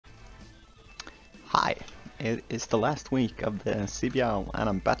Hi, it is the last week of the CBL and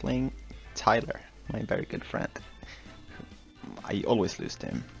I'm battling Tyler, my very good friend. I always lose to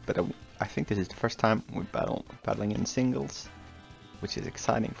him, but I think this is the first time we're battling in singles, which is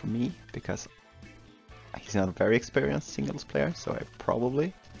exciting for me because he's not a very experienced singles player, so I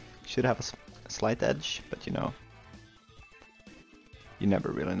probably should have a slight edge, but you know, you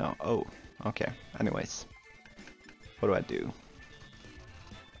never really know. Oh, okay, anyways, what do I do?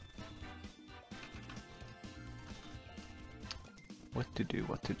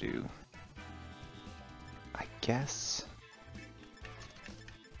 What to do? I guess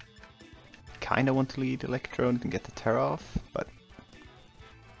kinda want to lead Electrode and get the Terra off, but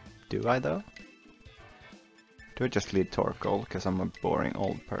do I though? Do I just lead Torkoal because I'm a boring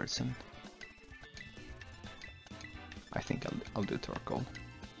old person? I think I'll do Torkoal.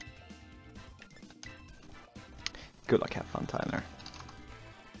 Good luck, have fun, Tyler.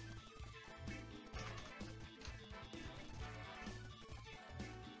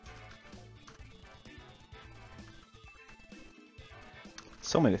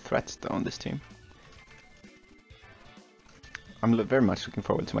 So many threats though on this team. I'm very much looking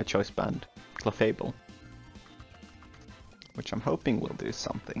forward to my choice band, Clefable, which I'm hoping will do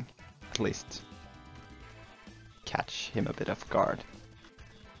something, at least catch him a bit off guard.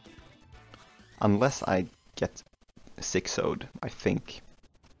 Unless I get 6-0'd, I think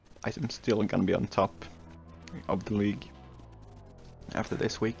I'm still gonna be on top of the league after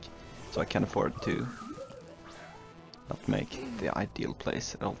this week, so I can afford to not make the ideal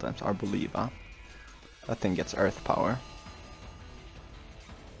place at all times. Arbolieve. That thing gets earth power.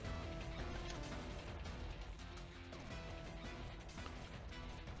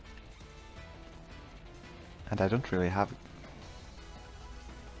 And I don't really have...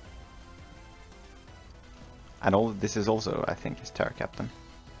 And all this is also, I think, his Terra Captain.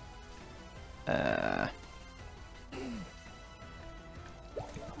 I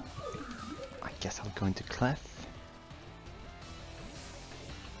guess I'll go into Clef.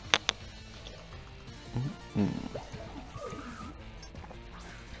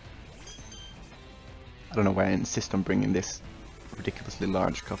 I don't know why I insist on bringing this ridiculously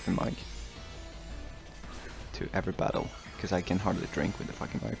large coffee mug to every battle, because I can hardly drink with the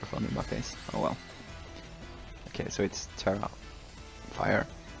fucking microphone in my face. Oh well. Okay, so it's Terra. Fire.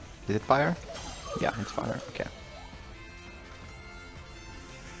 Is it fire? Yeah, it's fire. Okay.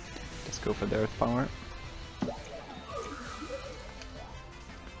 Let's go for the earth power.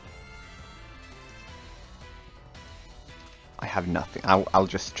 I have nothing. I'll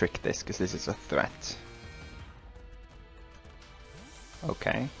just trick this because this is a threat.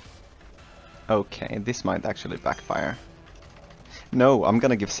 Okay. Okay, this might actually backfire. No, I'm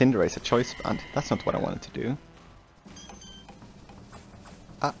gonna give Cinderace a choice band. That's not what I wanted to do.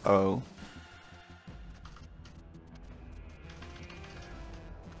 Uh-oh.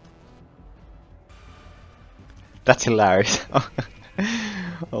 That's hilarious.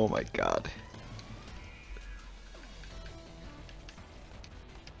 Oh my god.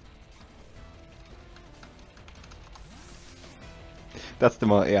 That's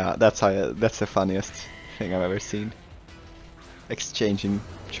the that's the funniest thing I've ever seen. Exchanging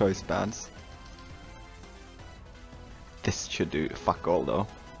choice bands. This should do fuck all though.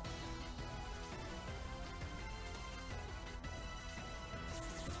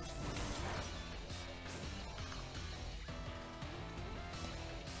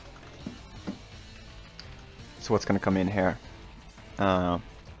 So what's gonna come in here?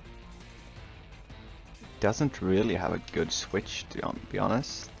 Doesn't really have a good switch, to be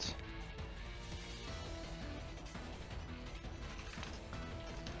honest.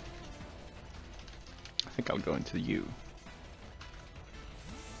 I think I'll go into you.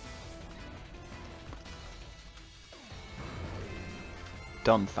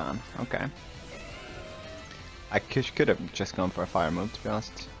 Dumb fan, okay. I could have just gone for a fire move, to be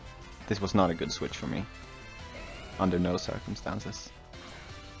honest. This was not a good switch for me. Under no circumstances.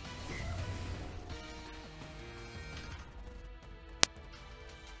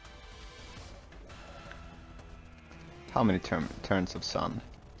 How many turns of sun?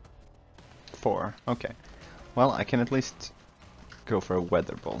 4. Okay. Well, I can at least go for a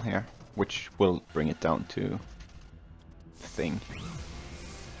weather ball here, which will bring it down to the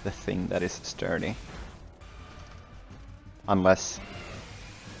thing that is sturdy. Unless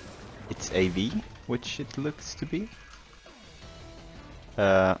it's AV, which it looks to be.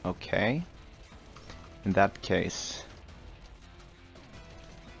 Okay. In that case,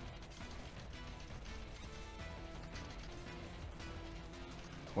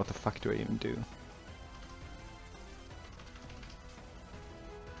 what the fuck do I even do?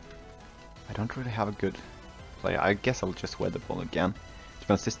 I don't really have a good play. I guess I'll just weather ball again.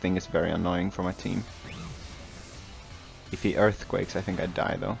 Because this thing is very annoying for my team. If he earthquakes, I think I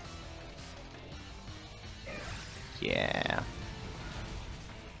die though. Yeah.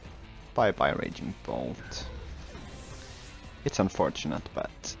 Bye bye Raging Bolt. It's unfortunate,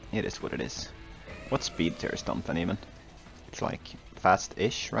 but it is what it is. What speed tier is Dumpton even? It's like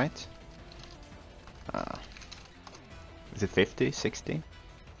fast-ish, right? Is it 50, 60?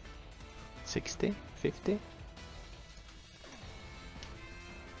 60? 50?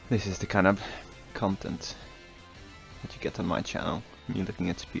 This is the kind of content that you get on my channel, me looking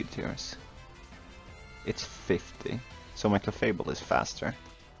at speed tiers. It's 50, so my Clefable is faster.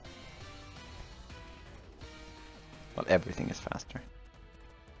 Well, everything is faster.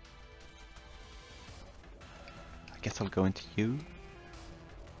 I guess I'll go into you.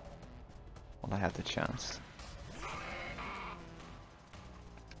 Well, I had the chance.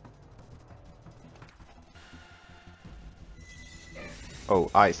 Oh,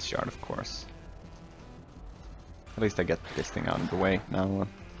 Ice Shard, of course. At least I get this thing out of the way. Now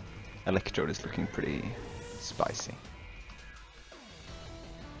Electrode is looking pretty spicy.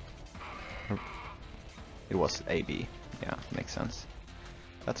 It was AV. Yeah, makes sense.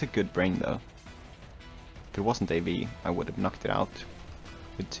 That's a good brain though. If it wasn't AV, I would have knocked it out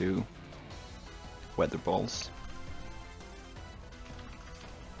with 2 weather balls.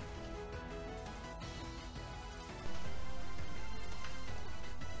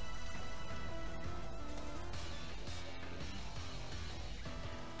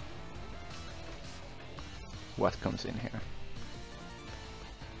 What comes in here?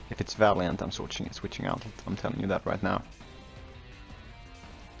 If it's Valiant, I'm switching out. I'm telling you that right now.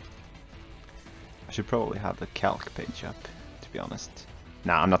 I should probably have the calc page up, to be honest.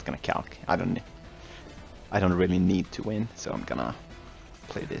 Nah, I'm not gonna calc. I don't really need to win, so I'm gonna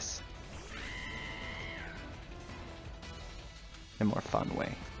play this in a more fun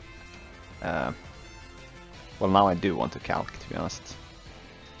way. Well, now I do want to calc, to be honest.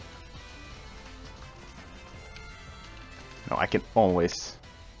 No, I can always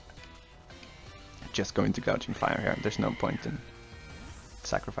just go into Gouging Fire here. There's no point in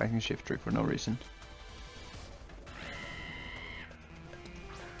sacrificing Shiftry for no reason.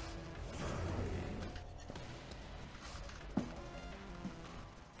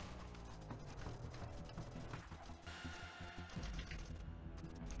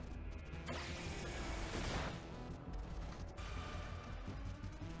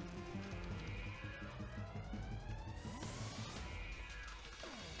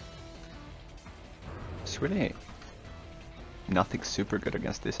 It's really nothing super good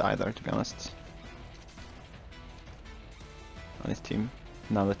against this either, to be honest. On his team,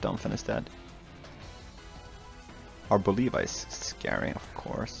 now that Dumpton is dead. Arbolieve is scary, of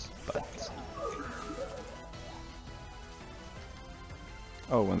course, but...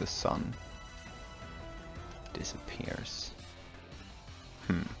 Oh, when the sun disappears.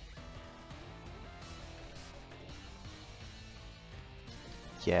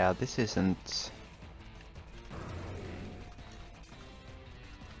 Yeah, this isn't...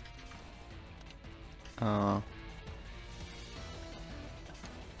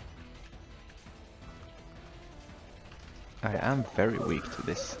 I am very weak to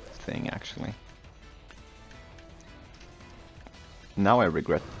this thing, actually. Now I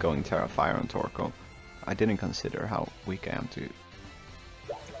regret going Terra Fire on Torko. I didn't consider how weak I am to...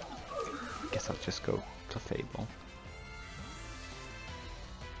 Guess I'll just go to Fable.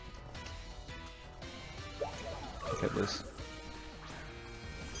 Fable is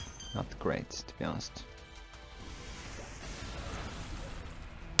not great, to be honest.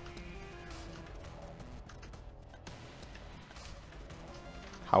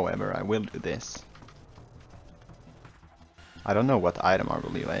 However, I will do this. I don't know what item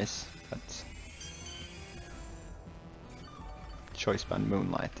Arbolieve is, but Choice Band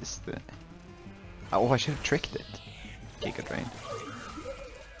Moonlight is the... Oh, I should have tricked it. Giga Drain.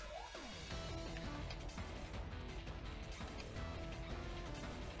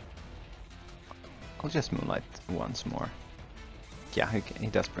 I'll just Moonlight once more. Yeah, he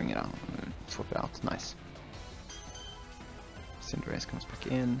does bring it out. Swap it out, nice. Cinderace comes back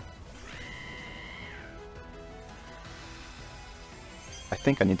in. I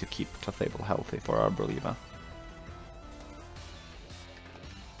think I need to keep Clefable healthy for Arbolieve.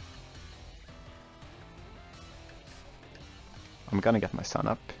 I'm gonna get my Sun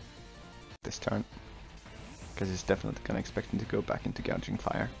up this turn, because he's definitely gonna expect him to go back into Gouging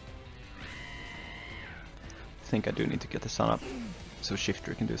Fire. I think I do need to get the Sun up, so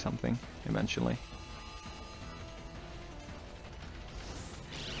Shiftry can do something eventually.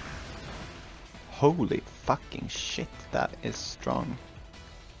 Holy fucking shit, that is strong.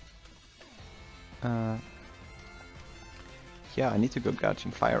 Yeah, I need to go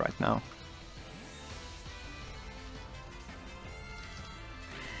Gouging Fire right now.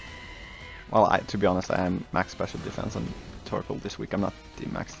 Well, to be honest, I am max special defense on Torkoal this week. I'm not the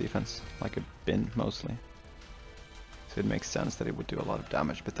max defense, like I've been mostly. So it makes sense that it would do a lot of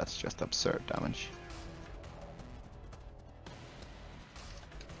damage, but that's just absurd damage.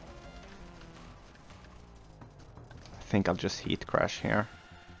 I think I'll just Heat Crash here.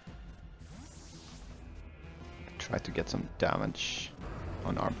 Try to get some damage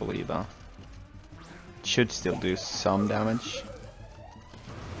on Arbolieve. It should still do some damage.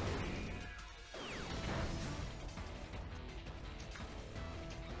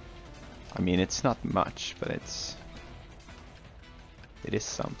 I mean, it's not much, but it is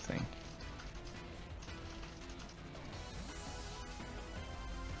something.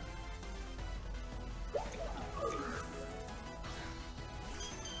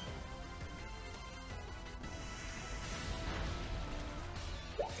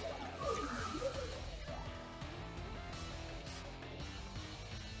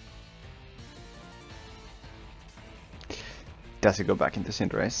 Does it go back into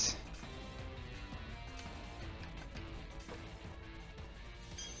Cinderace?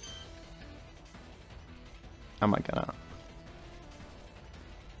 Am I gonna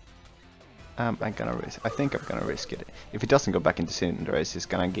risk? I think I'm gonna risk it. If it doesn't go back into Cinderace, it's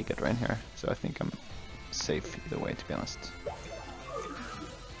gonna Giga Drain here. So I think I'm safe either way, to be honest.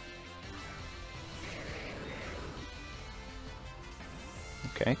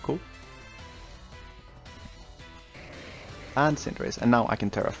 Okay, cool. And Cinderace, and now I can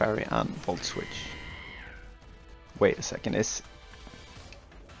Terra Fairy and Volt Switch. Wait a second, is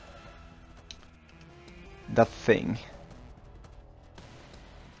that thing?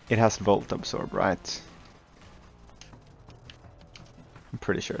 It has Volt Absorb, right? I'm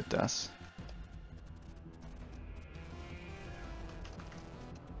pretty sure it does.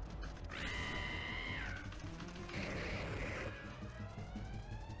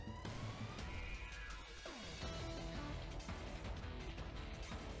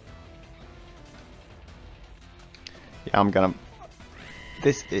 Yeah, I'm gonna...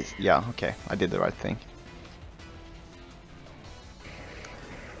 This is... Yeah, okay, I did the right thing.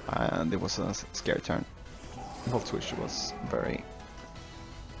 And it was a scary turn. Volt Switch was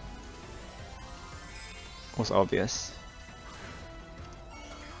obvious.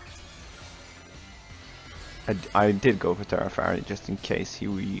 I did go for Terra Fairy just in case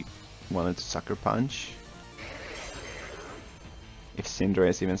he wanted to Sucker Punch. If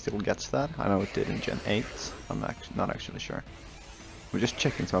Cinderace even still gets that. I know it did in Gen 8. I'm not actually sure. We're just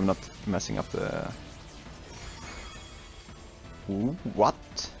checking so I'm not messing up the... Ooh, what?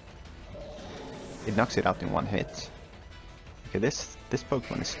 It knocks it out in one hit. Okay, this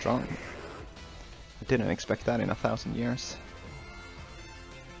Pokemon is strong. I didn't expect that in 1,000 years.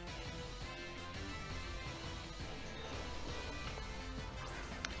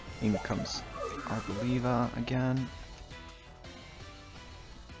 In comes Arbolieve again.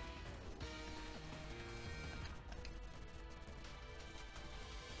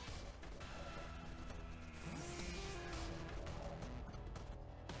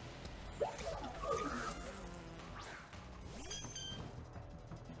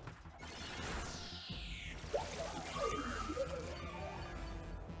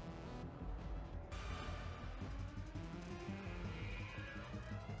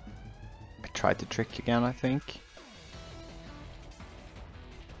 Tried to trick again, I think.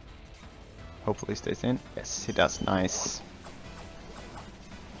 Hopefully stays in. Yes, he does. Nice.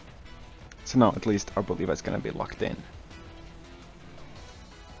 So now at least Arbolieve is gonna be locked in.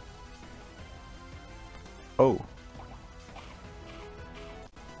 Oh.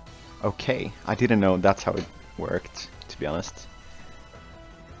 Okay, I didn't know that's how it worked, to be honest.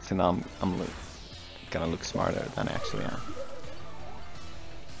 So now I'm gonna look smarter than I actually am.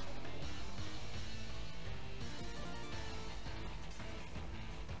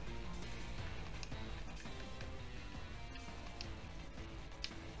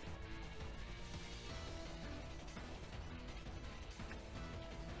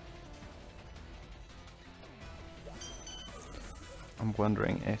 I'm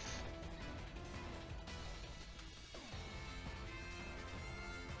wondering if...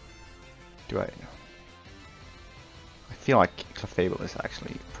 I feel like Clefable is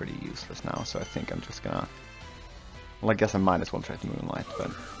actually pretty useless now, so I think I'm just gonna... Well, I guess I might as well try to Moonlight,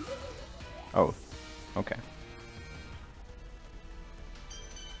 but... Oh, okay.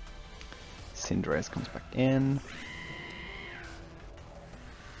 Cinderace comes back in.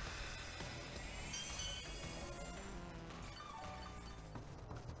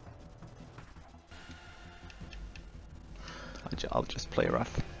 I'll just play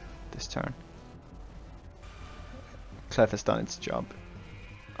rough this turn. Clef has done its job.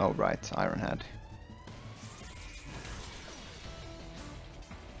 Oh right, Ironhead.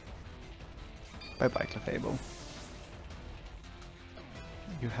 Bye bye, Clefable.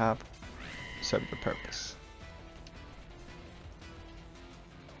 You have served the purpose.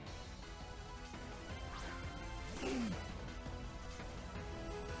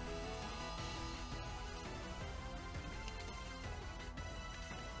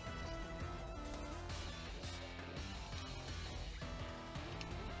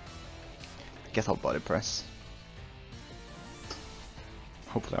 I guess I'll body press.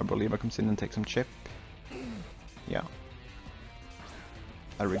 Hopefully Arbolieve comes in and takes some chip. Yeah.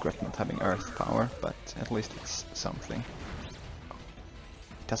 I regret not having Earth power, but at least it's something.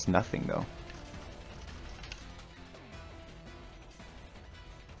 It does nothing though.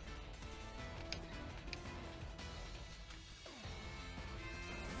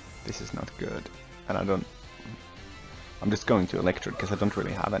 This is not good, and I'm just going to Electrode because I don't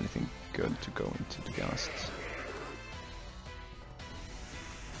really have anything good to go into, to be honest.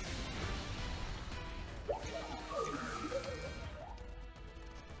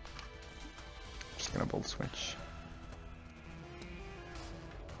 Just gonna Volt Switch.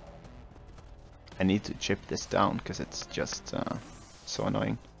 I need to chip this down because it's just so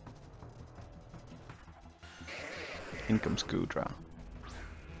annoying. In comes Goodra.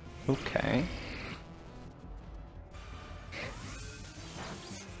 Okay.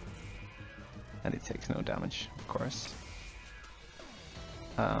 And it takes no damage, of course.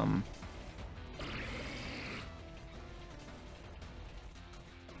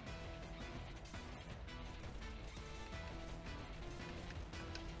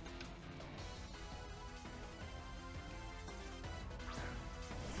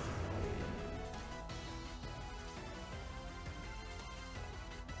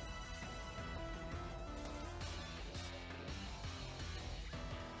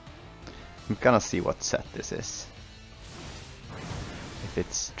 I'm gonna see what set this is. If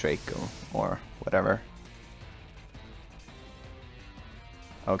it's Draco or whatever.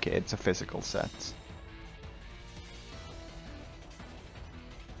 Okay, it's a physical set.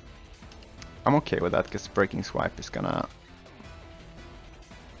 I'm okay with that because Breaking Swipe is gonna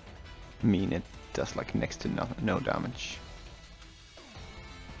mean it does like next to no damage.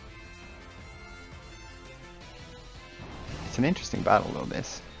 It's an interesting battle though,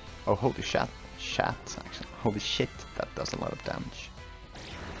 this. Oh, holy shit, actually. Holy shit, that does a lot of damage.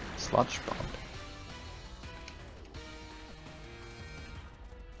 Sludge Bomb.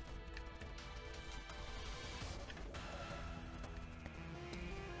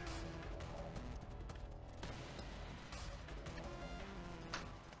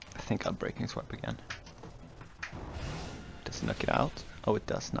 I think I'll Breaking Swipe again. Does it knock it out? Oh, it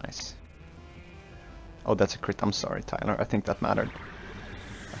does, nice. Oh, that's a crit, I'm sorry, Tyler, I think that mattered.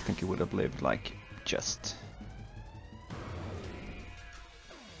 I think he would have lived like just.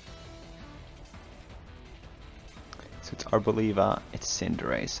 So it's Arbolieve, it's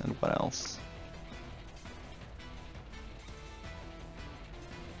Cinderace, and what else?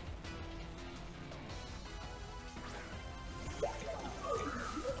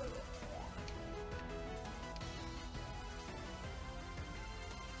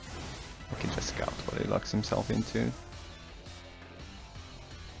 We can just scout what he locks himself into.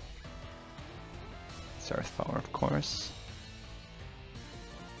 Earth power, of course.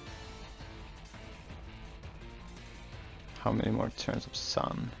 How many more turns of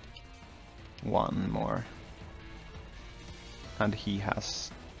Sun? One more. And he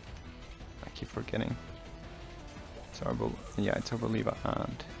has... I keep forgetting. It's yeah, it's Arbolieve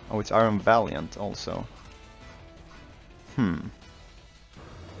and... Oh, it's Iron Valiant also. I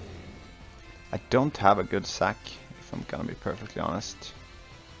don't have a good sack, if I'm gonna be perfectly honest.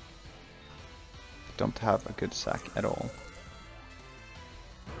 Don't have a good sack at all.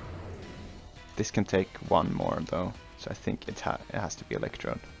 This can take one more though, so I think it has to be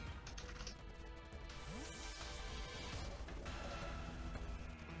Electrode.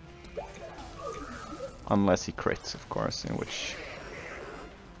 Unless he crits, of course, in which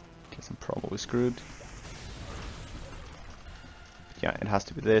case I'm probably screwed. Yeah, it has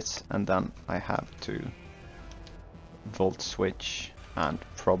to be this, and then I have to Volt Switch and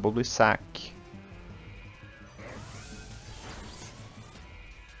probably sack.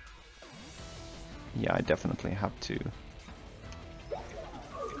 Yeah, I definitely have to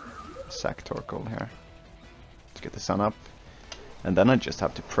sack Torkoal here to get the Sun up. And then I just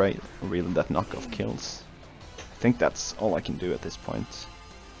have to pray really that knockoff kills. I think that's all I can do at this point.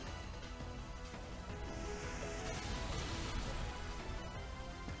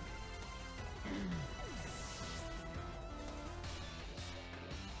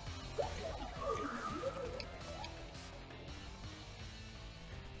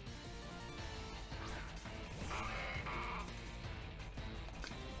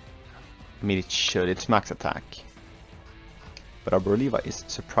 I mean, it should. It's max attack. But Arbolieve is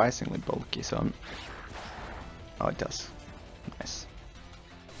surprisingly bulky, so I'm... Oh, it does. Nice.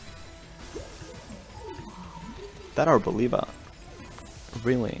 That Arbolieve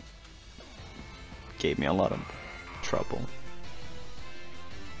really gave me a lot of trouble.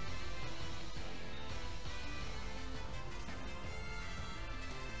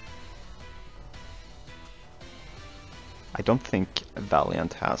 I don't think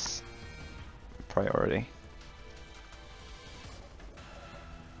Valiant has priority,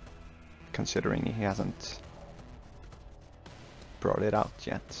 considering he hasn't brought it out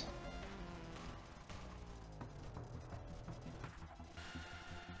yet.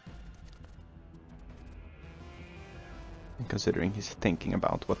 And considering he's thinking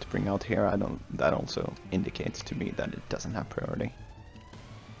about what to bring out here, that also indicates to me that it doesn't have priority.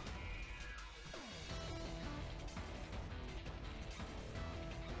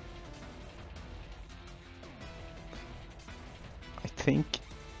 I think...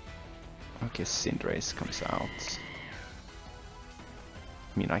 Okay, Cinderace comes out.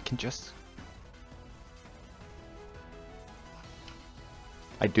 I mean, I can just...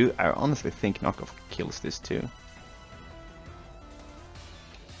 I honestly think knockoff kills this too.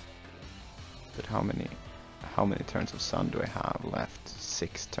 But how many turns of Sun do I have left?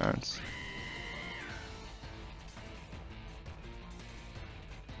 6 turns.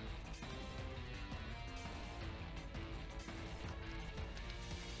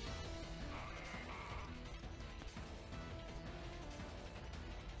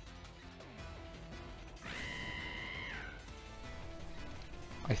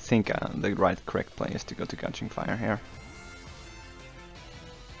 I think the correct play is to go to Gushing Fire here.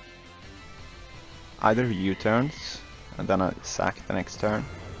 Either U-turns and then I sack the next turn,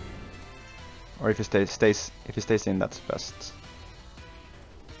 or if he stays in, that's best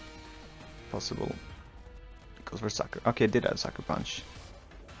possible. Goes for Sucker. Okay, did have Sucker Punch.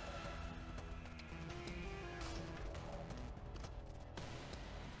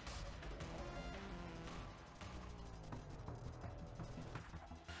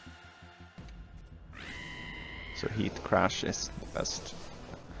 So Heat Crash is the best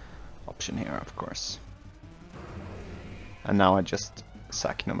option here, of course. And now I just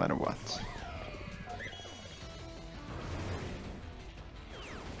sack no matter what.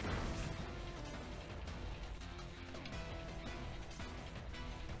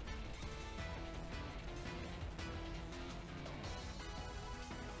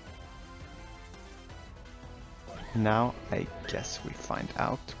 Now I guess we find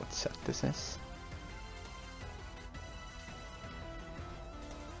out what set this is.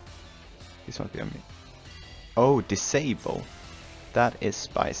 This won't be on me. Oh, disable. That is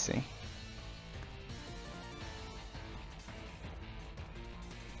spicy.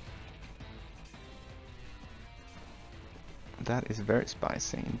 That is very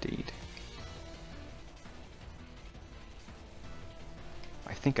spicy indeed.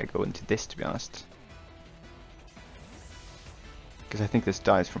 I think I go into this, to be honest. Because I think this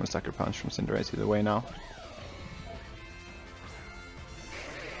dies from a Sucker Punch from Cinderace either way now.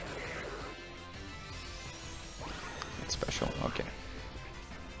 Special, okay.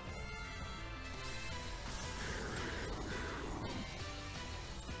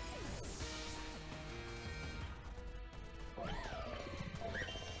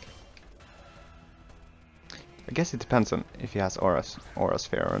 I guess it depends on if he has Aura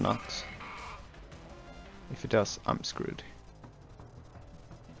Sphere or not. If he does, I'm screwed.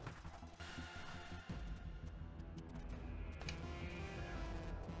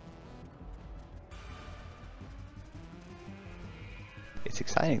 It's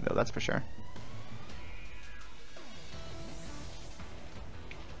exciting though, that's for sure.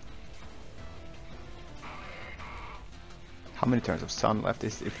 How many turns of Sun left?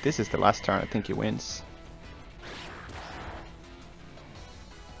 If this is the last turn, I think he wins.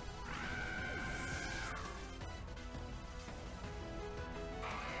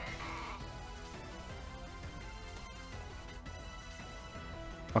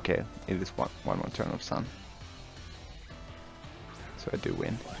 Okay, it is one more turn of Sun. So I do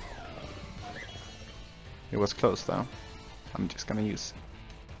win. It was close though. I'm just gonna use...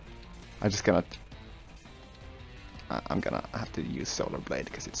 I'm gonna have to use Solar Blade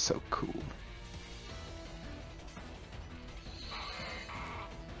because it's so cool.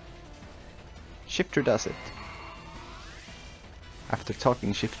 Shiftry does it. After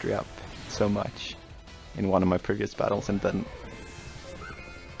talking Shiftry up so much in one of my previous battles and then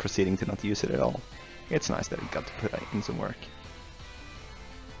proceeding to not use it at all, it's nice that it got to put in some work.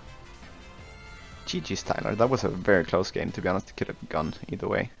 GG's Tyler, that was a very close game, to be honest. It could have gone either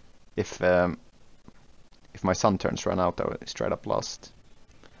way. If my sun turns run out, I straight up lost.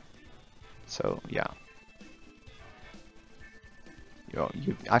 So yeah.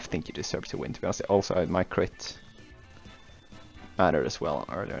 I think you deserve to win, to be honest. Also, my crit mattered as well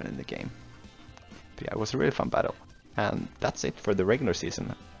earlier in the game. But yeah, it was a really fun battle. And that's it for the regular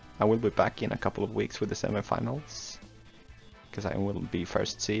season. I will be back in a couple of weeks with the semifinals, because I will be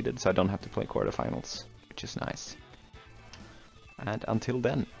first seeded, so I don't have to play quarterfinals, which is nice. And until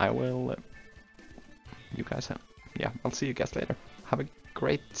then, I'll see you guys later. Have a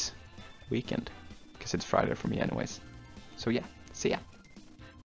great weekend, because it's Friday for me anyways. So yeah, see ya.